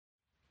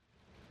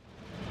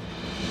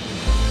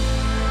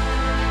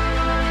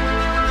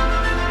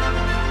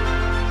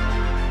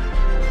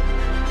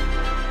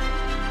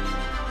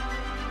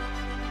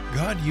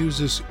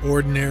uses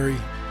ordinary,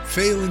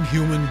 failing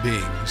human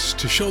beings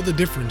to show the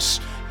difference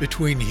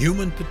between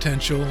human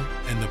potential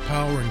and the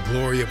power and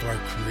glory of our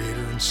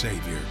Creator and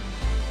Savior.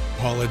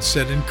 Paul had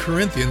said in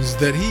Corinthians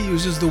that he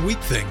uses the weak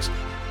things,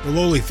 the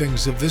lowly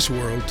things of this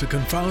world, to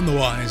confound the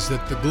wise,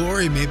 that the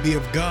glory may be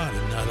of God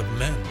and not of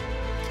men.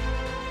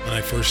 When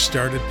I first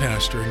started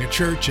pastoring a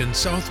church in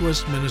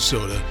southwest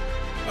Minnesota,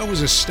 I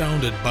was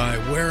astounded by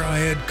where I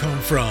had come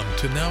from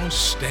to now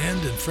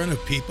stand in front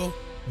of people,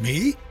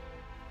 me,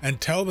 and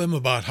tell them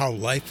about how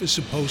life is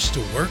supposed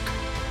to work.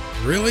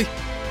 Really?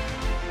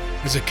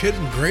 As a kid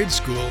in grade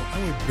school,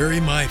 I would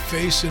bury my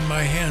face in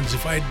my hands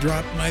if I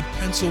dropped my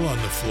pencil on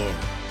the floor.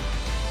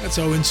 That's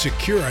how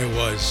insecure I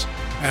was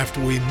after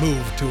we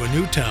moved to a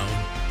new town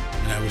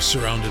and I was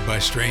surrounded by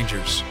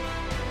strangers.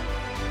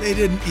 They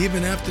didn't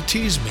even have to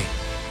tease me.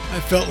 I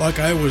felt like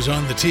I was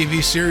on the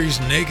TV series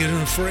Naked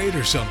and Afraid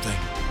or something.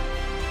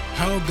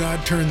 How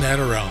God turned that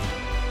around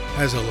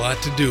has a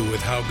lot to do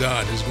with how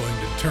God is going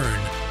to turn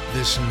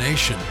this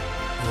nation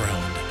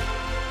around.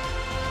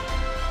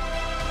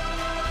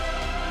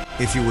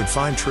 If you would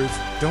find truth,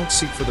 don't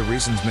seek for the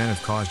reasons men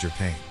have caused your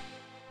pain.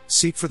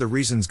 Seek for the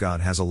reasons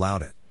God has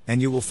allowed it,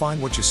 and you will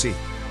find what you seek.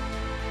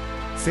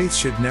 Faith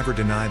should never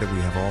deny that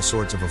we have all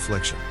sorts of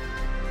affliction.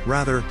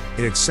 Rather,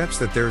 it accepts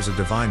that there is a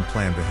divine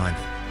plan behind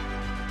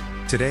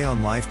it. Today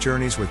on Life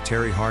Journeys with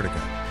Terry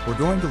Hardigan, we're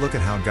going to look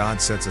at how God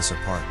sets us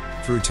apart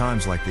through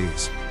times like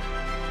these.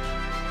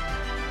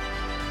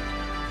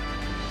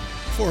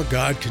 Before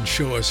God can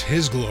show us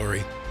His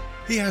glory,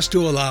 He has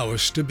to allow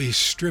us to be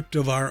stripped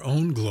of our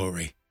own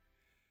glory.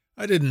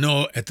 I didn't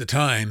know at the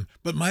time,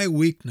 but my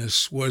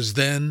weakness was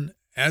then,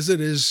 as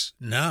it is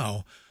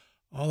now,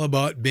 all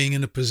about being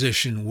in a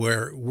position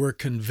where we're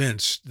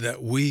convinced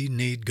that we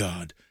need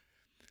God.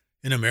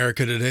 In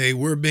America today,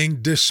 we're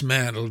being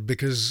dismantled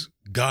because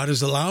God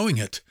is allowing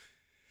it.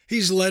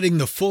 He's letting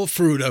the full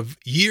fruit of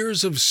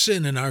years of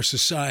sin in our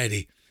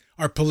society,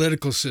 our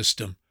political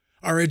system,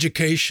 our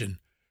education,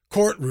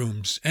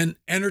 courtrooms, and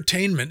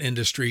entertainment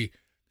industry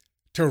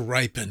to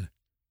ripen,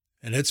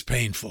 and it's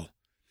painful.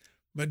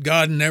 But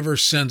God never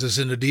sends us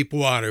into deep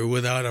water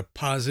without a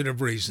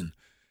positive reason.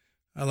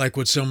 I like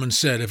what someone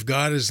said, if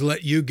God has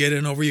let you get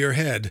in over your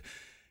head,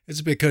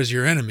 it's because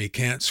your enemy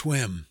can't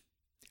swim.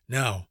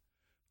 Now,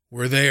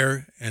 we're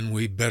there, and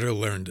we better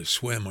learn to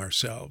swim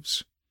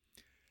ourselves.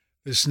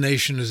 This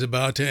nation is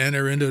about to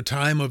enter into a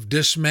time of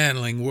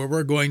dismantling where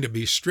we're going to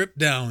be stripped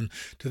down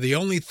to the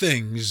only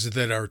things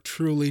that are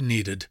truly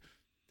needed.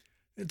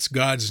 It's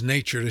God's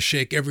nature to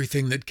shake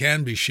everything that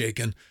can be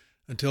shaken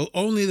until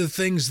only the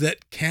things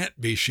that can't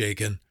be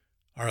shaken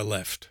are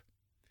left.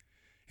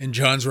 In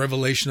John's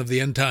revelation of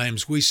the end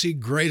times, we see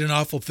great and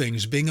awful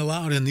things being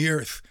allowed in the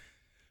earth,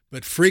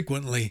 but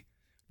frequently,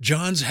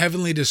 John's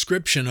heavenly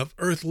description of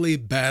earthly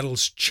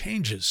battles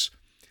changes.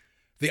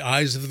 The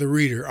eyes of the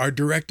reader are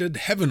directed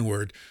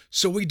heavenward,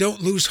 so we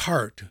don't lose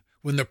heart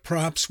when the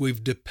props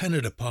we've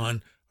depended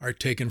upon are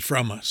taken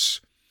from us.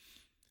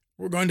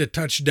 We're going to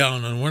touch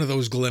down on one of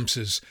those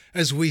glimpses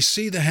as we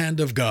see the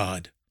hand of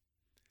God.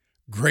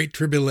 Great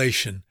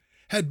tribulation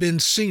had been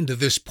seen to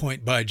this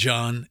point by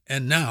John,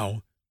 and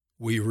now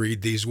we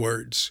read these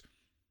words.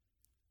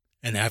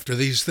 And after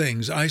these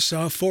things I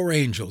saw 4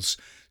 angels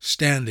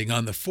standing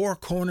on the 4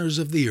 corners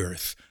of the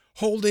earth,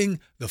 holding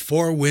the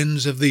 4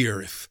 winds of the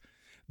earth,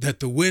 that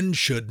the wind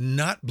should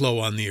not blow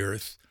on the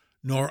earth,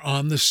 nor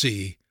on the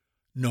sea,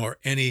 nor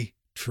any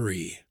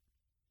tree.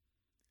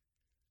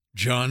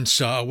 John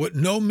saw what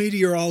no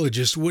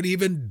meteorologist would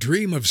even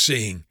dream of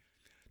seeing.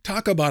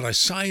 Talk about a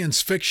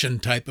science fiction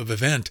type of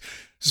event.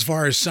 As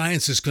far as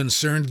science is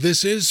concerned,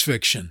 this is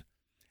fiction.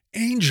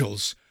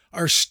 Angels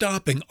are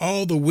stopping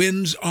all the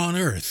winds on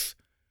earth.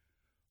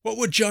 What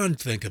would John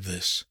think of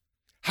this?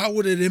 How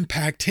would it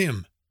impact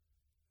him?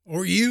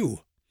 Or you?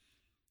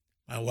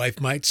 My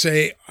wife might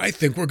say, I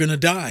think we're going to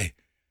die.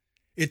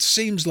 It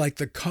seems like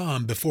the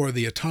calm before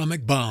the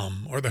atomic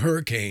bomb or the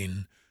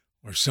hurricane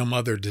or some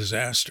other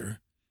disaster.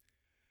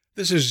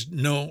 This is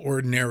no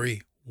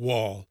ordinary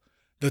wall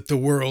that the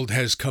world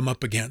has come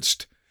up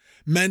against.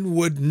 Men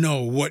would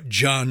know what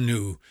John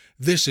knew.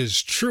 This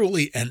is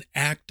truly an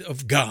act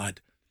of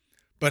God.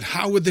 But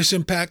how would this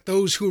impact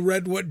those who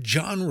read what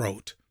John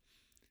wrote?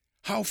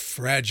 How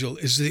fragile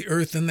is the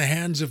earth in the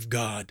hands of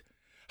God?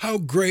 How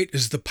great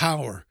is the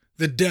power,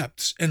 the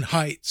depths and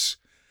heights,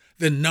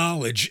 the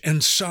knowledge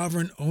and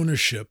sovereign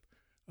ownership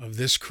of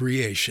this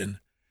creation.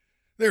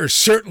 There is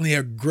certainly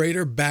a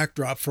greater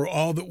backdrop for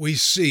all that we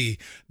see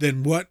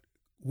than what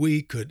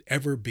we could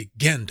ever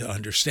begin to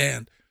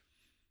understand.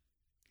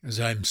 As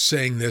I'm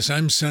saying this,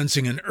 I'm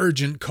sensing an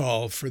urgent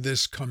call for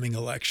this coming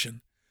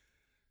election.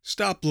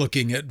 Stop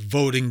looking at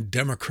voting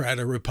Democrat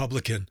or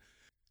Republican.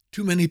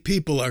 Too many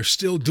people are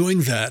still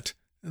doing that,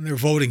 and they're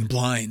voting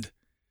blind.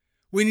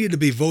 We need to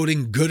be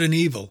voting good and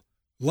evil,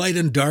 light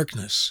and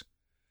darkness.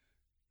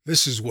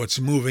 This is what's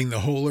moving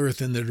the whole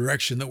earth in the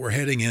direction that we're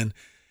heading in,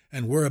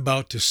 and we're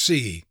about to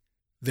see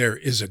there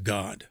is a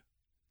God.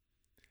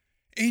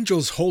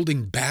 Angels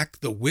holding back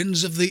the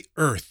winds of the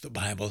earth, the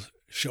Bible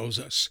shows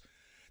us.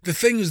 The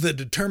things that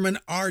determine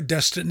our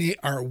destiny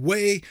are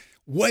way,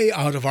 way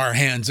out of our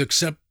hands,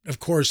 except, of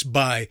course,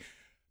 by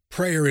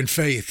prayer and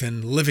faith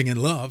and living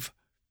in love.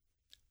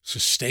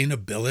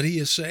 Sustainability,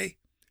 you say?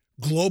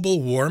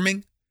 Global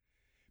warming?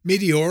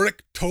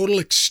 Meteoric total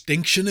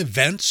extinction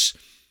events?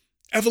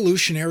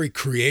 Evolutionary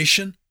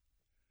creation?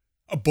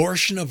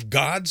 Abortion of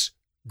God's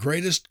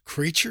greatest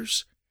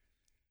creatures?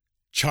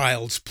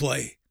 Child's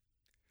play.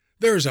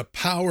 There is a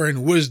power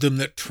and wisdom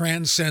that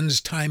transcends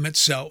time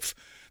itself,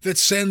 that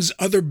sends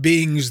other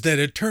beings that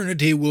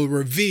eternity will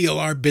reveal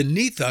are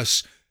beneath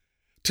us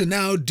to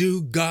now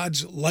do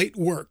God's light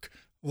work,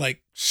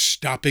 like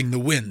stopping the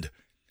wind.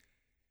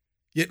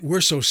 Yet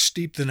we're so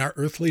steeped in our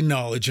earthly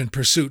knowledge and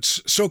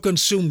pursuits, so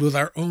consumed with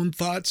our own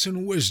thoughts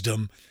and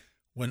wisdom,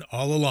 when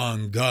all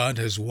along God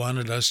has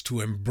wanted us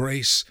to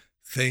embrace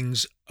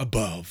things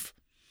above.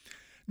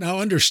 Now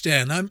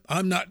understand,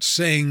 I'm not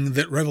saying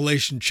that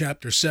Revelation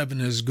chapter 7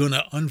 is going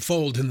to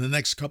unfold in the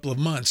next couple of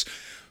months,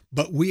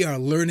 but we are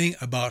learning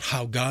about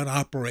how God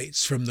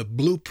operates from the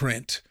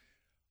blueprint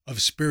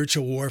of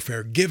spiritual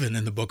warfare given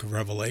in the book of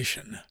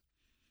Revelation.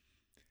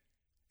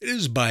 It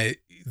is by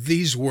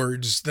these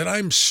words that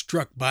I'm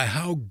struck by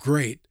how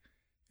great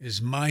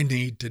is my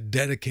need to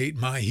dedicate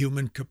my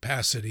human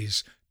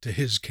capacities to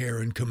His care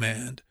and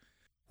command.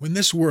 When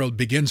this world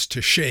begins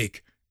to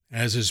shake,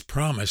 as is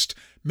promised,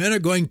 men are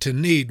going to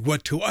need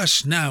what to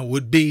us now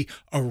would be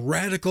a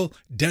radical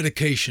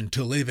dedication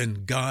to live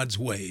in God's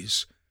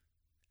ways.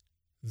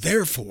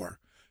 Therefore,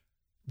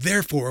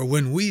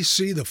 when we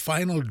see the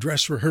final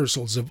dress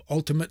rehearsals of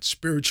ultimate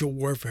spiritual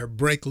warfare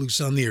break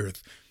loose on the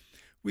earth,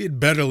 we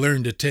had better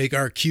learn to take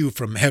our cue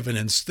from heaven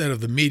instead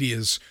of the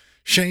media's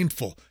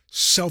shameful,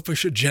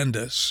 selfish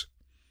agendas.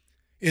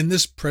 In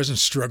this present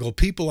struggle,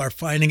 people are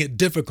finding it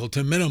difficult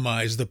to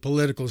minimize the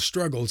political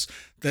struggles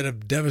that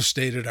have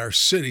devastated our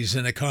cities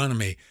and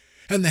economy,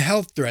 and the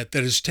health threat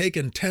that has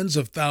taken tens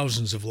of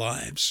thousands of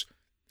lives.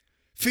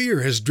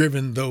 Fear has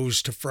driven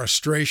those to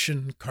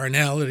frustration,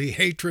 carnality,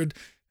 hatred,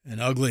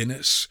 and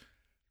ugliness.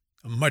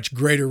 A much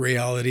greater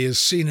reality, as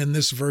seen in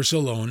this verse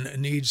alone,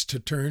 needs to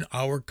turn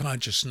our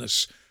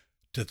consciousness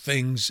to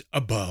things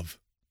above.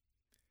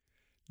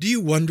 Do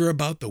you wonder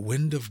about the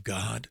wind of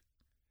God?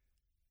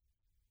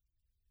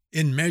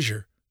 In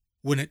measure,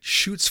 when it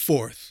shoots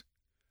forth,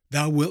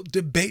 thou wilt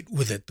debate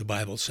with it, the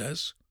Bible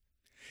says.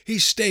 He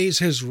stays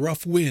his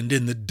rough wind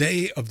in the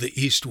day of the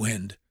east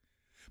wind.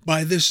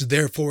 By this,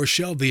 therefore,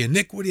 shall the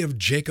iniquity of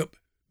Jacob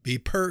be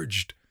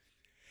purged.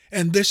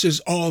 And this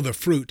is all the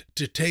fruit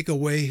to take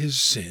away his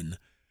sin,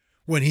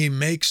 when he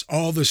makes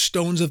all the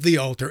stones of the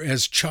altar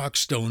as chalk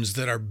stones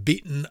that are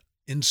beaten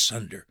in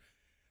sunder.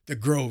 The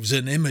groves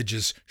and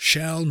images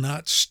shall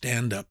not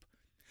stand up.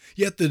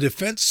 Yet the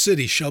defenced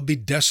city shall be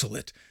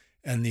desolate,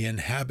 and the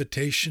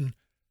inhabitation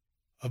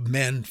of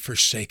men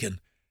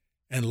forsaken,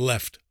 and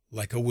left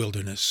like a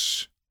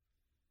wilderness.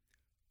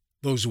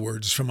 Those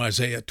words from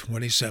Isaiah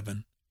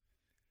 27.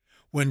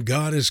 When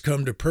God has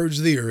come to purge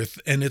the earth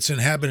and its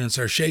inhabitants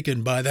are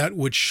shaken by that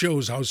which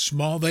shows how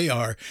small they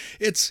are,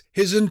 it's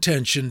His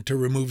intention to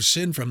remove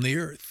sin from the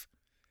earth.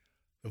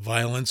 The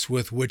violence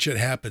with which it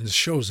happens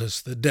shows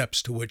us the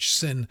depths to which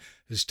sin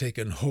has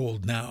taken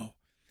hold now.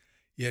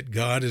 Yet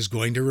God is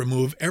going to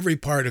remove every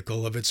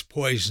particle of its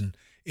poison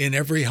in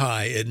every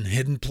high and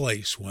hidden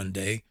place one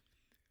day.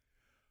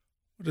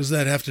 What does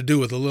that have to do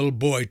with a little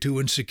boy too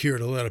insecure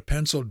to let a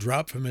pencil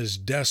drop from his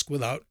desk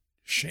without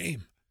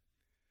shame?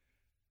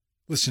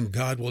 Listen,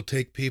 God will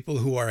take people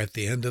who are at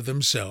the end of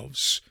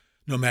themselves,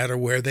 no matter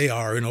where they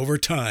are, and over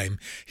time,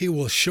 He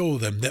will show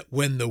them that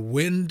when the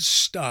wind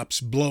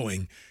stops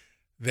blowing,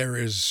 there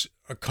is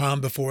a calm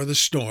before the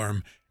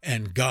storm,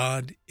 and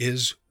God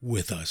is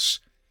with us.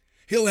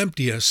 He'll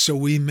empty us so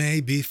we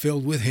may be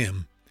filled with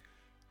Him.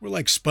 We're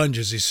like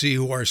sponges, you see,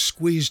 who are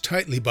squeezed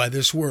tightly by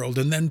this world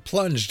and then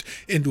plunged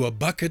into a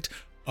bucket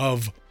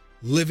of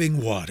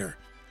living water.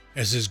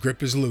 As His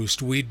grip is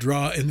loosed, we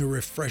draw in the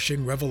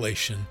refreshing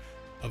revelation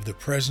of the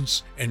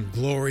presence and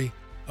glory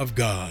of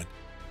God.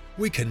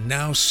 We can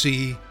now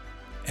see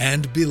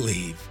and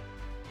believe.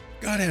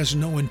 God has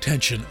no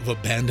intention of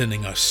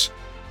abandoning us,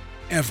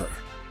 ever.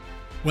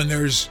 When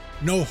there's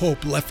no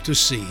hope left to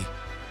see,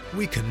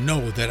 we can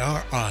know that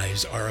our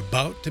eyes are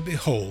about to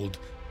behold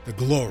the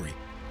glory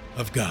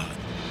of God.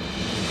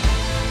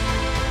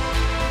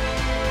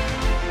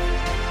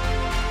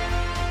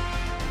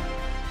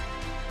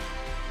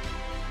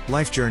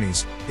 Life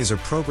Journeys is a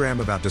program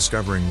about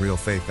discovering real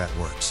faith that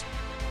works.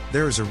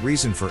 There is a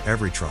reason for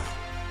every trial.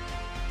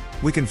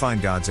 We can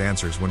find God's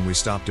answers when we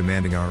stop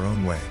demanding our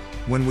own way,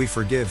 when we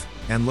forgive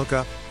and look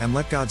up and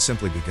let God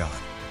simply be God.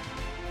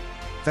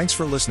 Thanks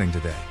for listening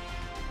today.